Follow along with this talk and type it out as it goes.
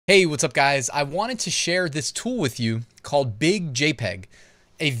Hey, what's up guys? I wanted to share this tool with you called Big JPEG.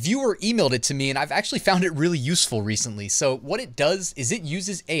 A viewer emailed it to me and I've actually found it really useful recently. So what it does is it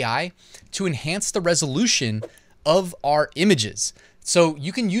uses AI to enhance the resolution of our images. So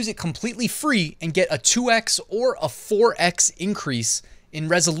you can use it completely free and get a 2x or a 4x increase in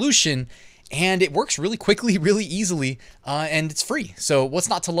resolution, and it works really quickly, really easily, and it's free. So what's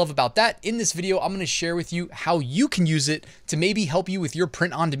not to love about that? In this video, I'm gonna share with you how you can use it to maybe help you with your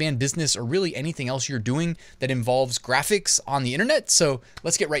print-on-demand business or really anything else you're doing that involves graphics on the internet. So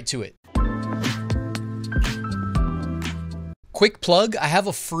let's get right to it. Quick plug, I have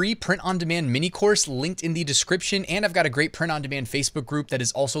a free print-on-demand mini course linked in the description, and I've got a great print-on-demand Facebook group that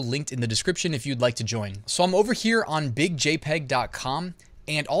is also linked in the description if you'd like to join. So I'm over here on bigjpeg.com.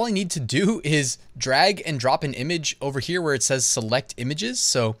 And all I need to do is drag and drop an image over here where it says select images.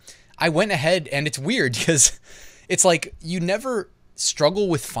 So I went ahead, and it's weird because it's like you never struggle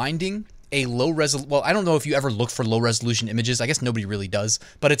with finding a low resolution. Well, I don't know if you ever look for low resolution images. I guess nobody really does,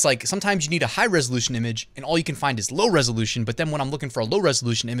 but it's like sometimes you need a high resolution image and all you can find is low resolution. But then when I'm looking for a low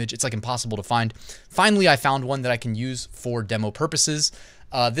resolution image, it's like impossible to find. Finally, I found one that I can use for demo purposes.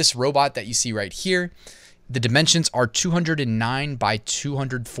 This robot that you see right here. The dimensions are 209 by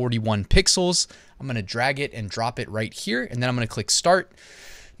 241 pixels. I'm going to drag it and drop it right here, and then I'm going to click start.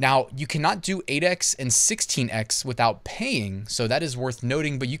 Now, you cannot do 8x and 16x without paying, so that is worth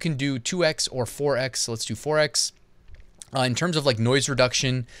noting, but you can do 2x or 4x. So let's do 4x. In terms of like noise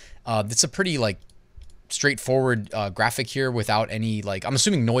reduction, it's a pretty like straightforward graphic here without any like, I'm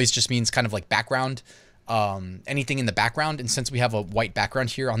assuming noise just means kind of like background. Anything in the background, and since we have a white background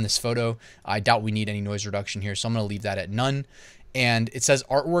here on this photo, I doubt we need any noise reduction here, so I'm going to leave that at none. And it says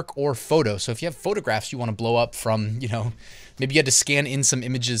artwork or photo, so if you have photographs you want to blow up from, you know, maybe you had to scan in some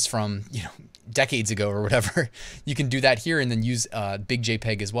images from, you know, decades ago or whatever, you can do that here and then use Big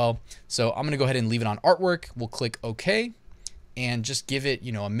JPEG as well. So I'm going to go ahead and leave it on artwork. We'll click OK and just give it,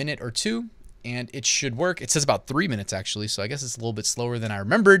 you know, a minute or two and it should work. It says about 3 minutes actually, so I guess it's a little bit slower than I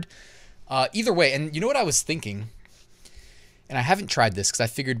remembered. Either way, and you know what I was thinking, and I haven't tried this because I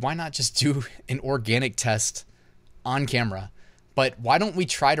figured why not just do an organic test on camera, but why don't we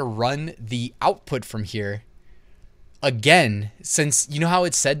try to run the output from here again, since you know how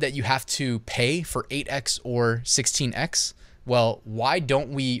it said that you have to pay for 8x or 16x? Well, why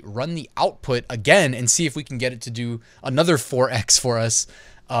don't we run the output again and see if we can get it to do another 4x for us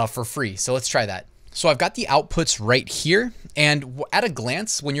for free? So let's try that. So I've got the outputs right here, and at a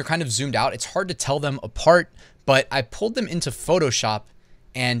glance, when you're kind of zoomed out, it's hard to tell them apart, but I pulled them into Photoshop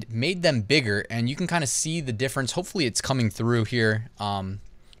and made them bigger, and you can kind of see the difference. Hopefully it's coming through here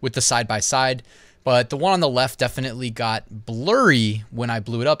with the side by side, but the one on the left definitely got blurry when I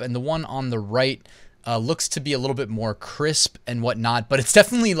blew it up, and the one on the right looks to be a little bit more crisp and whatnot, but it's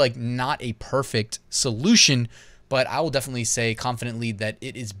definitely like not a perfect solution. But I will definitely say confidently that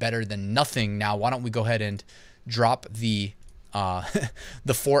it is better than nothing. Now, why don't we go ahead and drop the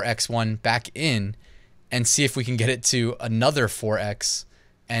the 4x one back in and see if we can get it to another 4x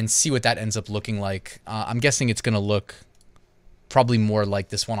and see what that ends up looking like. I'm guessing it's going to look probably more like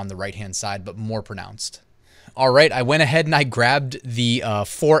this one on the right-hand side, but more pronounced. All right, I went ahead and I grabbed the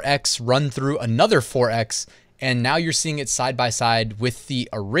 4x, run through another 4x, and now you're seeing it side by side with the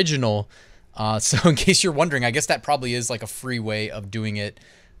original. So in case you're wondering, I guess that probably is like a free way of doing it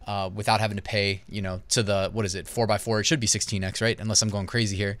without having to pay, you know, to the, what is it, 4x4? It should be 16x, right? Unless I'm going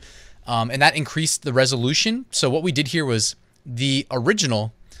crazy here. And that increased the resolution. So what we did here was the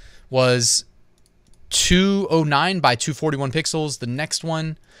original was 209 by 241 pixels. The next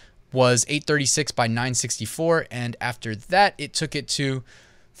one was 836 by 964. And after that, it took it to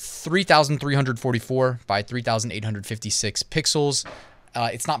 3,344 by 3,856 pixels.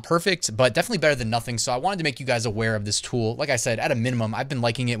 It's not perfect, but definitely better than nothing. So I wanted to make you guys aware of this tool. Like I said, at a minimum, I've been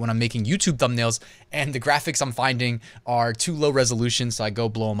liking it when I'm making YouTube thumbnails, and the graphics I'm finding are too low resolution, so I go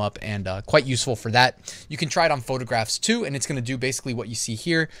blow them up, and quite useful for that. You can try it on photographs too, and it's going to do basically what you see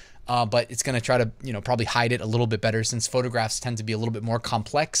here. But it's going to try to, you know, probably hide it a little bit better since photographs tend to be a little bit more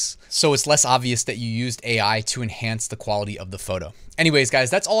complex. So it's less obvious that you used AI to enhance the quality of the photo. Anyways, guys,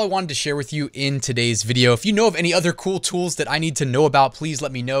 that's all I wanted to share with you in today's video. If you know of any other cool tools that I need to know about, please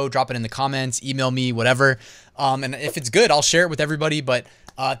let me know. Drop it in the comments, email me, whatever. And if it's good, I'll share it with everybody. But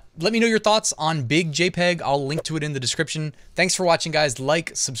let me know your thoughts on Big JPEG. I'll link to it in the description. Thanks for watching, guys.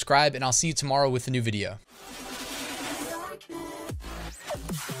 Like, subscribe, and I'll see you tomorrow with a new video.